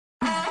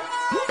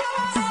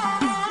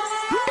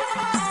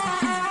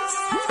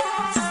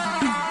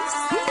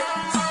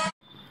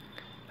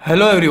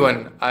Hello everyone,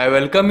 I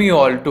welcome you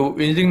all to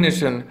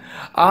engineering.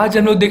 आज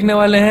हम लोग देखने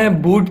वाले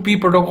हैं बूट पी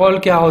प्रोटोकॉल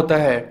क्या होता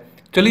है।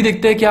 चलिए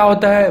देखते हैं क्या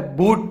होता है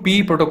boot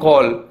P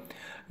protocol.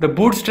 The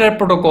bootstrap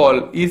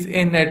protocol is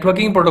a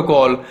networking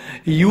protocol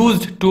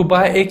used to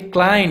bye a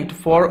client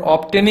for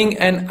obtaining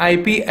N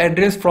IP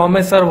address from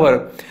A server.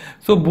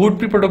 So boot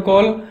P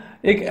protocol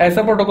एक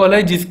ऐसा प्रोटोकॉल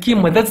है जिसकी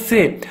मदद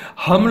से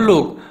हम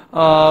लोग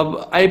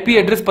आईपी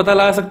एड्रेस पता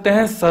लगा सकते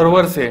हैं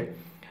सर्वर से।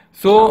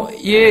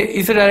 ये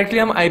इसे डायरेक्टली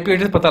हम आईपी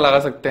एड्रेस पता लगा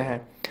सकते हैं।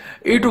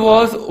 It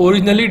was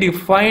originally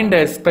defined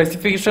as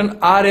specification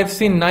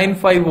RFC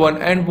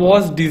 951 and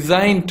was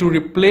design to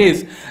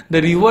replace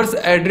the reverse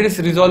address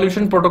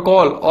resolution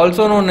protocol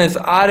also known as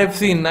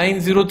RFC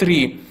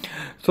 903।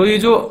 ये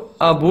जो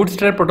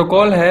बूटस्ट्रैप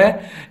प्रोटोकॉल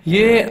है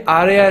ये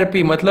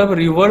RARP मतलब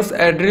रिवर्स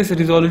एड्रेस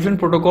रिजोल्यूशन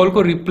प्रोटोकॉल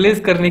को रिप्लेस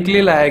करने के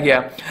लिए लाया गया,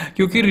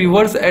 क्योंकि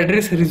रिवर्स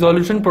एड्रेस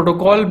रिजोल्यूशन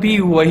प्रोटोकॉल भी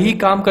वही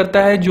काम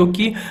करता है जो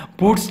कि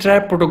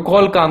बूटस्ट्रैप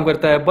प्रोटोकॉल काम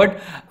करता है। बट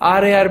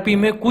RARP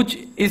में कुछ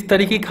इस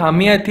तरह की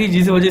खामियां थी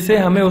जिस वजह से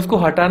हमें उसको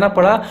हटाना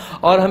पड़ा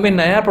और हमें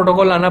नया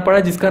प्रोटोकॉल लाना पड़ा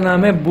जिसका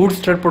नाम है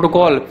बूटस्ट्रैप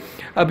प्रोटोकॉल।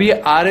 अभी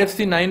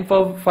RFC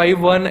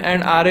 951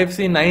 एंड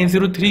RFC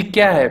 903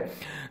 क्या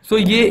है?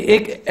 ये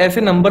एक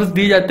ऐसे नंबर्स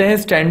दिए जाते हैं,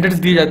 स्टैंडर्ड्स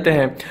दिए जाते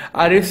हैं।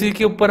 RFC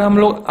के ऊपर हम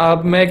लोग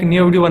मैं एक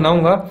न्यू वीडियो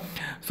बनाऊंगा।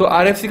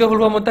 RFC का फुल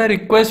फॉर्म होता है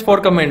रिक्वेस्ट फॉर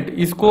कमेंट।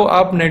 इसको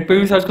आप नेट पे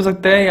भी सर्च कर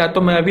सकते हैं या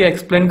तो मैं अभी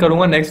एक्सप्लेन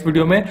करूंगा नेक्स्ट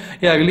वीडियो में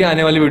या अगली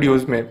आने वाली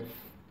वीडियोस में।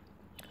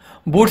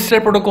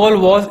 Bootstrap protocol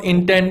was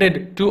intended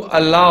to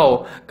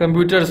allow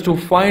computers to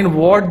find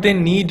what they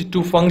need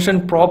to function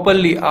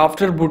properly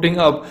after booting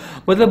up।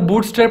 मतलब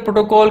Bootstrap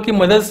protocol की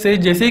मदद से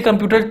जैसे ही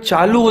कंप्यूटर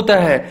चालू होता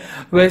है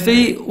वैसे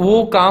ही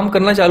वो काम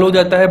करना चालू हो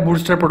जाता है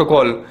Bootstrap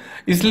protocol।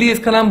 इसलिए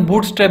इसका नाम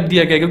Bootstrap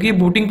दिया गया क्योंकि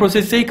बूटिंग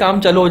प्रोसेस से ही काम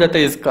चालू हो जाता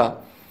है इसका।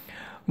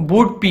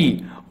 BOOTP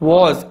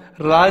was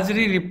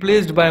largely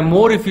replaced by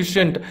more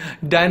efficient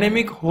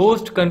dynamic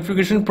host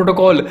configuration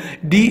protocol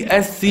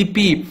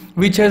DSCP,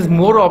 which has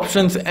more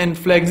options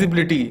and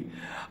flexibility।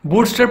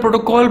 Bootstrap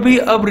protocol भी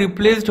अब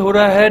रिप्लेस्ड हो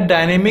रहा है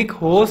डायनेमिक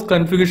होस्ट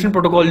कॉन्फ़िगरेशन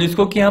प्रोटोकॉल,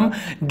 जिसको कि हम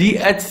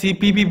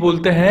DHCP भी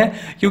बोलते हैं,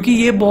 क्योंकि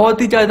ये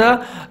बहुत ही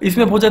ज्यादा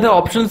इसमें बहुत ज्यादा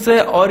ऑप्शंस है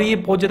और ये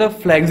बहुत ज्यादा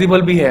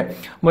फ्लेक्सिबल भी है।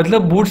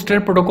 मतलब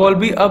बूटस्ट्रैप प्रोटोकॉल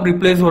भी अब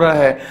रिप्लेस हो रहा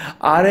है।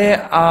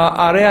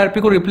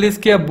 RARP को रिप्लेस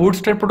किया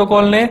बूटस्ट्रैप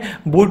प्रोटोकॉल ने,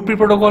 बूटपी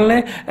प्रोटोकॉल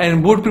ने,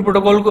 एंड बूटपी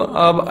प्रोटोकॉल को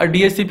अब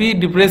DHCP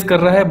रिप्लेस कर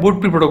रहा है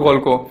बूटपी प्रोटोकॉल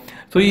को।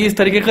 ये इस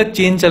तरीके का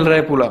चेंज चल रहा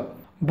है पूरा।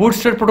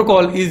 Bootstrap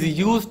protocol is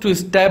used to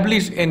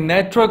establish a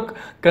network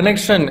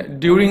connection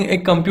during a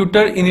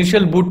computer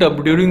initial boot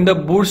up during the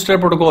bootstrap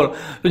protocol।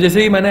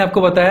 जैसे ही मैंने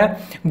आपको बताया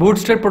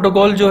bootstrap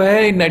protocol जो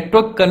है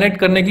नेटवर्क कनेक्ट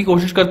करने की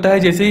कोशिश करता है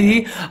जैसे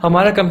ही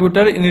हमारा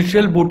कंप्यूटर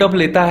इनिशियल बूटअप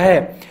लेता है।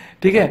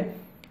 ठीक है।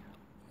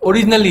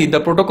 Originally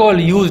the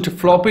protocol used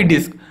floppy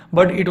disk,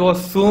 but it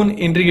was soon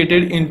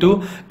integrated into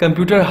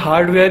computer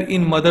hardware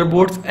in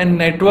motherboards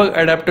and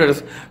network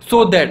adapters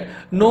so that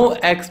no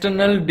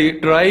external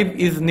drive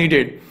is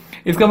needed।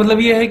 इसका मतलब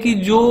ये है कि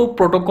जो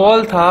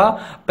प्रोटोकॉल था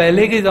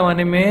पहले के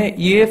ज़माने में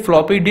ये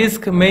फ्लॉपी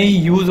डिस्क में ही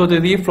यूज़ होते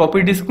थे, ये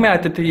फ्लॉपी डिस्क में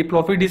आते थे, ये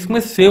फ्लॉपी डिस्क में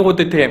सेव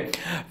होते थे।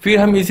 फिर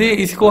हम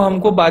इसको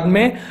हमको बाद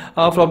में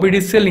फ्लॉपी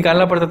डिस्क से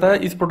निकालना पड़ता था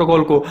इस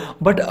प्रोटोकॉल को।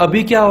 बट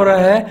अभी क्या हो रहा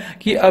है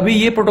कि अभी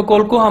ये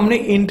प्रोटोकॉल को हमने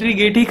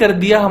इंटीग्रेट ही कर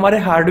दिया हमारे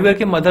हार्डवेयर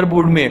के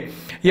मदरबोर्ड में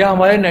या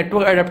हमारे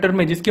नेटवर्क अडेप्टर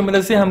में, जिसकी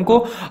मदद से हमको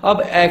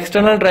अब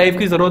एक्सटर्नल ड्राइव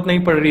की जरूरत नहीं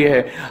पड़ रही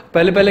है।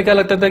 पहले पहले क्या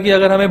लगता था कि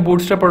अगर हमें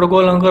बूटस्ट्रैप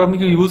प्रोटोकॉल अगर हमें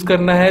यूज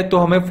करना है तो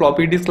हमें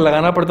फ्लॉपी डिस्क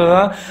लगाना पड़ता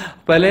था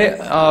पहले,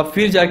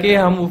 फिर जाके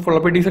हम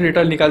फ्लॉपी डिस्क से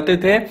डेटा निकालते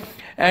थे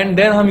एंड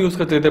देन हम यूज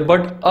करते थे।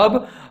 बट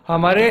अब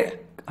हमारे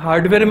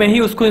हार्डवेयर में ही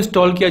उसको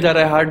इंस्टॉल किया जा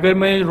रहा है। हार्डवेयर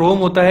में रोम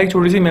होता है, एक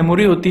छोटी सी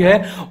मेमोरी होती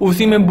है,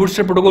 उसी में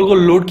बूटस्ट्रैप प्रोटोकॉल को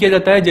लोड किया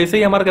जाता है। जैसे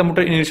ही हमारा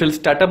कंप्यूटर इनिशियल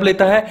स्टार्टअप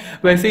लेता है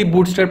वैसे ही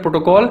बूटस्ट्रैप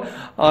प्रोटोकॉल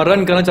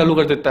रन करना चालू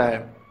कर देता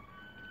है,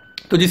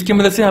 तो जिसकी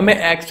मदद से हमें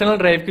एक्सटर्नल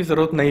ड्राइव की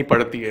जरूरत नहीं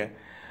पड़ती है।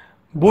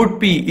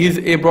 BOOTP is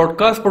a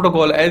broadcast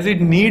protocol as it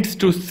needs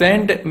to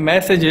send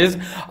messages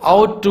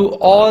out to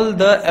all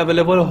the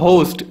available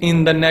hosts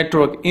in the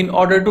network in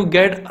order to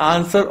get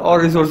answer or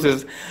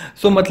resources।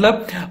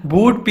 मतलब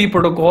BOOTP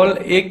प्रोटोकॉल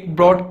एक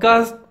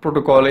broadcast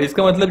protocol है।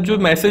 इसका मतलब जो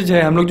message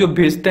है हम लोग जो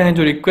भेजते हैं,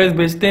 जो रिक्वेस्ट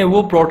भेजते हैं,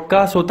 वो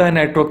ब्रॉडकास्ट होता है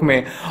नेटवर्क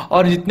में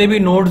और जितने भी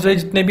नोड्स है,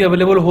 जितने भी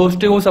अवेलेबल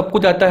होस्ट है, वो सबको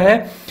जाता है।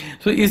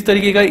 इस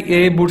तरीके का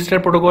ये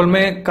बूटस्ट्रैप प्रोटोकॉल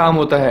में काम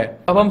होता है।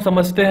 अब हम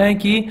समझते हैं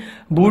कि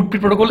बूटपी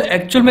प्रोटोकॉल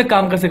एक्चुअल में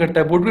काम कैसे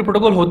करता है। बूटपी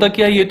प्रोटोकॉल होता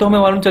क्या है ये तो हमें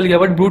मालूम चल गया,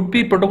 बट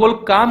बूटपी प्रोटोकॉल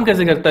काम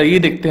कैसे करता है ये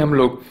देखते हैं हम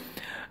लोग।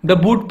 The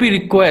BOOTP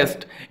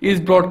request is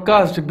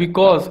broadcast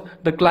because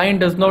the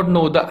client does not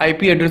know the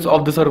IP address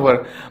of the server।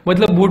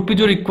 मतलब BOOTP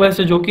जो रिक्वेस्ट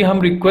है, जो कि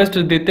हम रिक्वेस्ट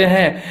देते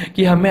हैं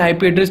कि हमें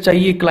IP एड्रेस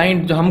चाहिए,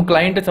 क्लाइंट, हम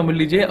क्लाइंट है समझ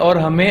लीजिए, और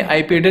हमें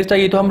IP एड्रेस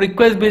चाहिए तो हम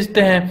रिक्वेस्ट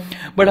भेजते हैं।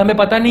 बट हमें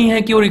पता नहीं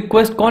है कि वो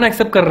रिक्वेस्ट कौन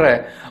एक्सेप्ट कर रहा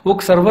है, वो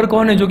सर्वर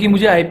कौन है जो कि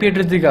मुझे IP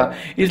एड्रेस देगा।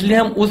 इसलिए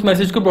हम उस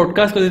मैसेज को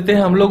ब्रॉडकास्ट कर देते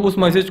हैं। हम लोग उस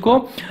मैसेज को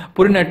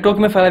पूरे नेटवर्क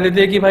में फैला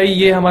देते हैं कि भाई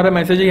ये हमारा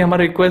मैसेज है, ये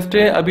हमारा रिक्वेस्ट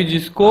है, अभी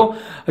जिसको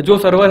जो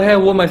सर्वर है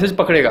वो मैसेज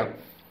पकड़ेगा।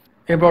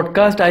 ए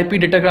broadcast IP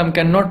datagram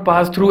can not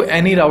pass through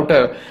any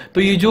router.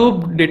 तो ये जो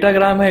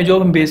डेटाग्राम है जो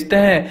हम भेजते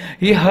हैं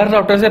ये हर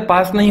राउटर से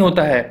पास नहीं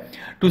होता है।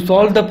 To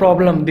solve the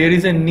problem there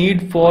is a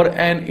need for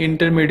an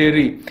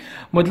intermediary.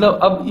 मतलब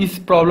अब इस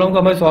प्रॉब्लम को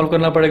हमें सॉल्व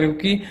करना पड़ेगा,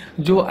 क्योंकि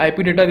जो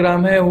आईपी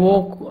डेटाग्राम है वो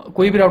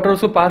कोई भी राउटर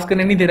उसको पास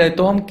करने नहीं दे रहा है।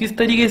 तो हम किस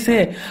तरीके से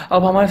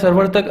अब हमारे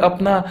सर्वर तक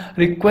अपना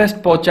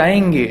रिक्वेस्ट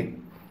पहुंचाएंगे?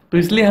 तो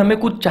इसलिए हमें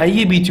कुछ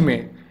चाहिए बीच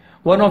में।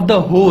 One of the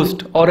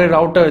host or a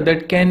router that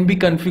can be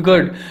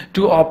configured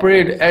to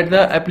operate at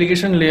the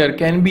application layer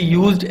can be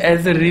used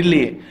as a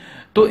relay।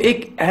 तो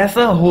एक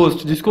ऐसा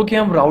होस्ट जिसको कि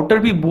हम राउटर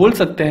भी बोल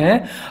सकते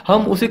हैं,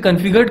 हम उसे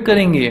कॉन्फ़िगर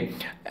करेंगे,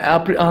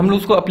 हम लोग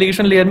उसको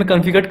एप्लीकेशन लेयर में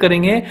कॉन्फ़िगर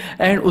करेंगे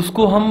एंड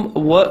उसको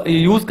हम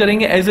यूज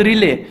करेंगे एज ए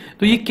रिले।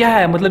 तो ये क्या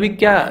है, मतलब ये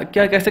क्या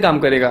क्या कैसे काम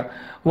करेगा?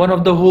 One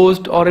of the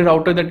host or a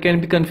router that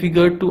can be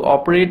configured to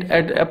operate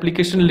at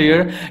application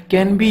layer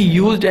can be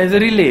used as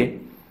a relay।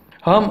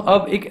 हम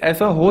अब एक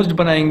ऐसा होस्ट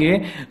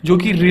बनाएंगे जो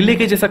कि रिले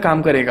के जैसा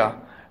काम करेगा।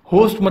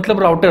 होस्ट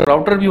मतलब राउटर,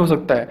 राउटर भी हो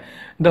सकता है।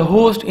 The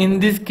host in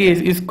this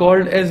case is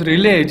called as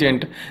relay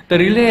agent. The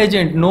relay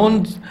agent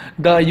नोन्स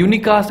the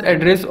unicast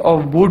address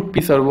of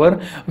BOOTP server.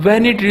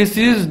 When it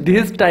receives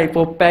this type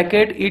of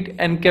packet it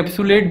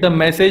encapsulate the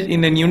message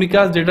in an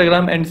unicast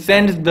datagram and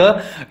sends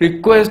the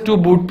request to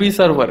BOOTP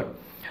server.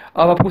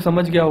 अब आपको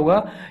समझ गया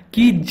होगा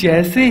कि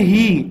जैसे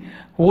ही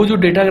वो जो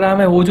datagram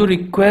है, वो जो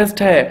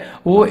रिक्वेस्ट है,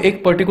 वो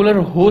एक पर्टिकुलर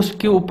होस्ट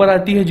के ऊपर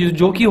आती है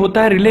जो कि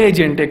होता है रिले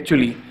एजेंट।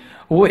 एक्चुअली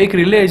वो एक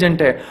रिले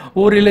एजेंट है।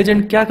 वो रिले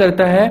एजेंट क्या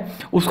करता है,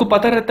 उसको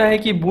पता रहता है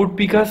कि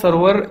BOOTP का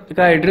सर्वर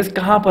का एड्रेस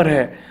कहाँ पर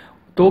है।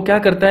 तो क्या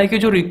करता है कि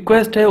जो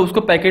रिक्वेस्ट है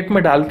उसको पैकेट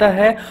में डालता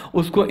है,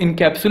 उसको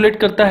इनकैप्सुलेट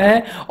करता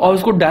है और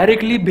उसको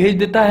डायरेक्टली भेज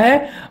देता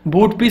है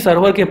BOOTP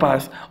सर्वर के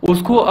पास।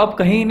 उसको अब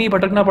कहीं नहीं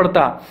भटकना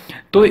पड़ता।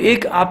 तो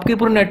एक आपके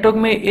पूरे नेटवर्क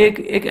में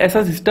एक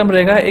ऐसा सिस्टम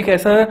रहेगा, एक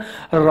ऐसा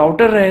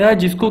राउटर रहेगा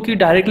जिसको कि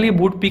डायरेक्टली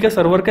BOOTP का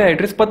सर्वर का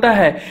एड्रेस पता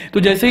है। तो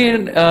जैसे ही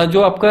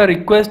जो आपका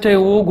रिक्वेस्ट है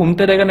वो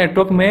घूमते रहेगा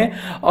नेटवर्क में,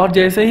 और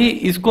जैसे ही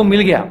इसको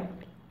मिल गया,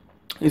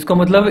 इसको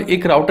मतलब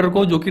एक राउटर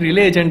को जो कि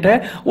रिले एजेंट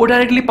है वो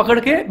डायरेक्टली पकड़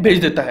के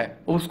भेज देता है।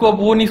 उसको अब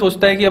वो नहीं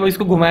सोचता है कि अब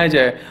इसको घुमाया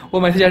जाए, वो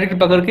मैसेज डायरेक्टली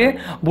पकड़ के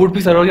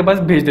BOOTP सर्वर के पास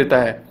भेज देता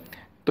है।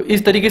 तो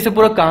इस तरीके से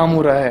पूरा काम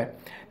हो रहा है।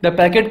 The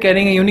packet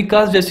carrying a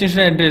unicast destination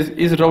address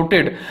is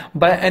routed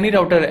by any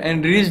router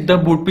and reach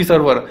the BOOTP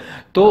server.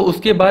 तो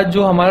उसके बाद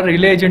जो हमारा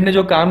रिले एजेंट ने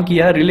जो काम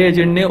किया, रिले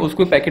एजेंट ने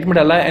उसको पैकेट में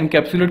डाला,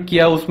 एनकैप्सुलेट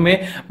किया,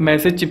 उसमें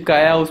मैसेज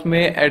चिपकाया, उसमें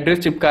एड्रेस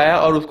चिपकाया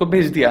और उसको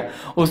भेज दिया।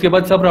 उसके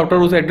बाद सब राउटर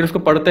उस एड्रेस को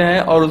पढ़ते हैं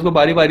और उसको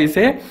बारी बारी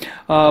से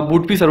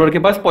BOOTP सर्वर के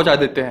पास पहुंचा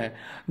देते हैं।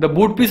 The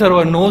BOOTP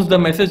server knows the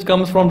message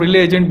comes from relay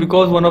agent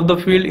because one of the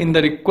field in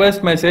the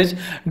request message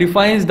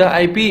defines the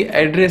IP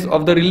address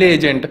of the relay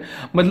agent।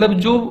 मतलब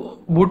जो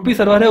BOOTP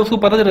सर्वर है उसको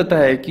पता रहता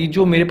है कि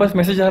जो मेरे पास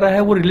मैसेज आ रहा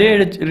है वो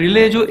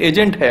रिले जो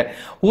एजेंट है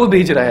वो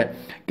भेज रहा है।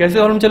 कैसे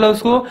मालूम चला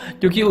उसको?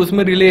 क्योंकि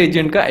उसमें रिले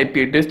एजेंट का IP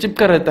एड्रेस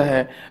चिपका रहता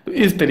है। तो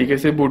इस तरीके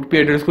से BOOTP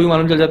एड्रेस को भी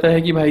मालूम चल जाता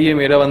है कि भाई ये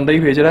मेरा बंदा ही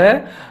भेज रहा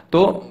है,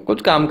 तो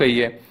कुछ काम का ही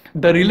है।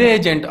 The relay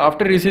agent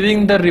after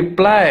receiving the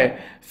reply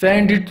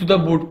send it to the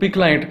BOOTP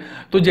client।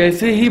 तो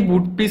जैसे ही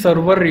BOOTP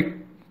सर्वर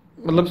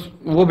मतलब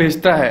वो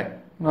भेजता है,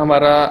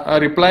 हमारा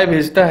रिप्लाई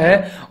भेजता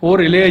है, वो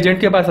रिले एजेंट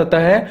के पास आता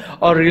है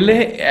और रिले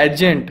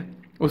एजेंट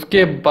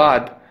उसके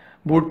बाद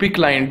BOOTP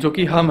क्लाइंट जो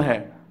कि हम है,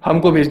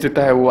 हमको भेज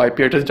देता है वो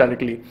IP एड्रेस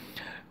डायरेक्टली।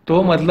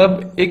 तो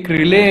मतलब एक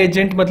रिले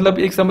एजेंट मतलब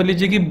एक समझ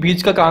लीजिए कि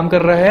बीच का काम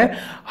कर रहा है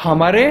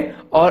हमारे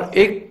और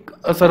एक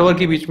सर्वर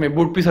के बीच में,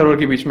 BOOTP सर्वर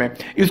के बीच में।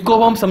 इसको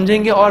अब हम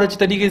समझेंगे और अच्छी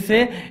तरीके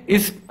से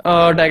इस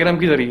डायग्राम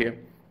के जरिए।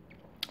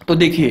 तो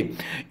देखिए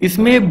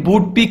इसमें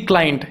BOOTP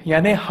क्लाइंट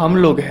यानी हम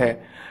लोग है,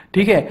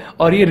 ठीक है,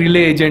 और ये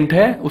रिले एजेंट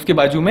है उसके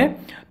बाजू में।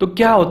 तो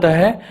क्या होता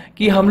है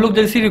कि हम लोग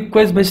जैसे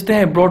रिक्वेस्ट भेजते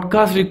हैं,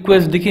 ब्रॉडकास्ट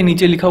रिक्वेस्ट, देखिए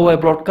नीचे लिखा हुआ है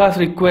ब्रॉडकास्ट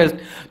रिक्वेस्ट।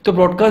 तो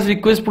ब्रॉडकास्ट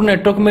रिक्वेस्ट पूरे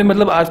नेटवर्क में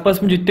मतलब आसपास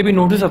में जितने भी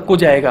नोड है सबको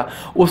जाएगा।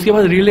 उसके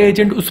बाद रिले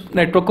एजेंट उस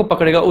नेटवर्क को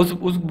पकड़ेगा, उस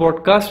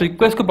ब्रॉडकास्ट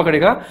रिक्वेस्ट को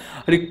पकड़ेगा।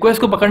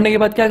 रिक्वेस्ट को पकड़ने के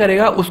बाद क्या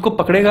करेगा, उसको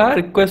पकड़ेगा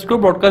रिक्वेस्ट को,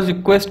 ब्रॉडकास्ट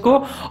रिक्वेस्ट को,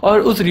 और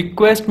उस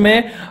रिक्वेस्ट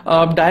में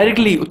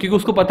डायरेक्टली, क्योंकि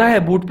उसको पता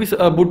है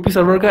BOOTP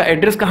सर्वर का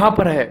एड्रेस कहाँ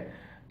पर है,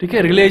 ठीक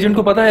है, रिले एजेंट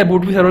को पता है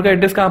BOOTP सर्वर का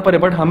एड्रेस कहां पर है,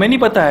 बट हमें नहीं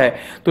पता है।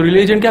 तो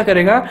रिले एजेंट क्या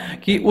करेगा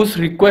कि उस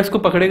रिक्वेस्ट को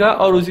पकड़ेगा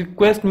और उस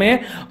रिक्वेस्ट में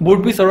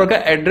BOOTP सर्वर का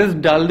एड्रेस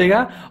डाल देगा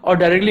और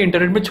डायरेक्टली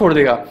इंटरनेट में छोड़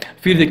देगा।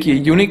 फिर देखिए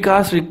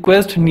यूनिकास्ट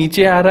रिक्वेस्ट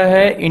नीचे आ रहा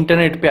है,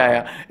 इंटरनेट पे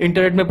आया,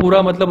 इंटरनेट में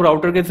पूरा मतलब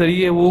राउटर के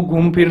जरिए वो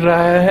घूम फिर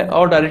रहा है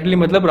और डायरेक्टली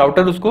मतलब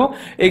राउटर उसको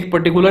एक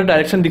पर्टिकुलर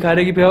डायरेक्शन दिखा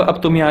रहा है कि अब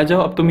तुम यहाँ आ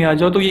जाओ, अब तुम यहाँ आ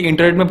जाओ। तो ये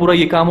इंटरनेट में पूरा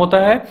ये काम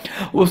होता है।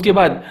 उसके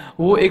बाद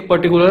वो एक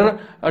पर्टिकुलर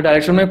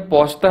डायरेक्शन में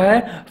पहुंचता है।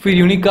 फिर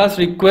यूनिकास्ट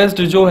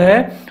रिक्वेस्ट जो है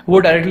वो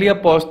डायरेक्टली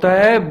अब पहुंचता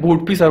है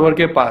BOOTP सर्वर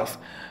के पास।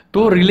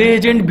 तो रिले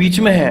एजेंट बीच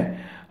में है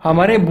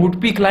हमारे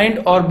BOOTP क्लाइंट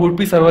और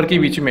BOOTP सर्वर के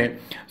बीच में।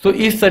 तो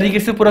इस तरीके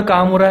से पूरा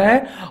काम हो रहा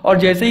है। और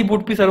जैसे ही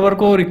BOOTP सर्वर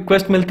को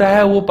रिक्वेस्ट मिलता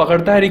है वो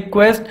पकड़ता है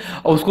रिक्वेस्ट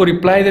और उसको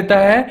रिप्लाई देता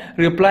है,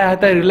 रिप्लाई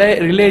आता है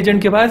रिले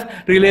एजेंट के पास।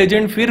 रिले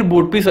एजेंट फिर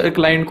BOOTP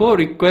क्लाइंट को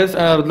रिक्वेस्ट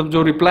मतलब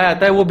जो रिप्लाई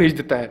आता है वो भेज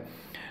देता है।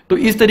 तो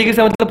इस तरीके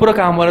से मतलब पूरा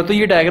काम हो रहा है। तो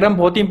ये डायग्राम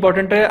बहुत ही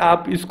इंपॉर्टेंट है,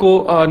 आप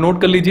इसको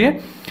नोट कर लीजिए।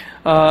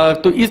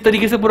 तो इस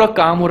तरीके से पूरा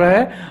काम हो रहा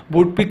है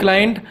बूटपी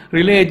क्लाइंट,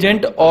 रिले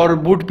एजेंट और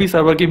बूटपी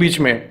सर्वर के बीच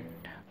में।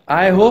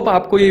 आई होप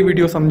आपको ये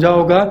वीडियो समझा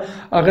होगा।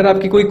 अगर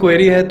आपकी कोई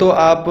क्वेरी है तो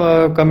आप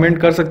कमेंट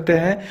कर सकते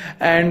हैं,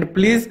 and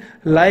please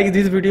like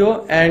this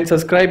video and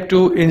subscribe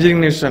to engineering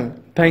nation.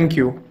 Thank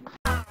you.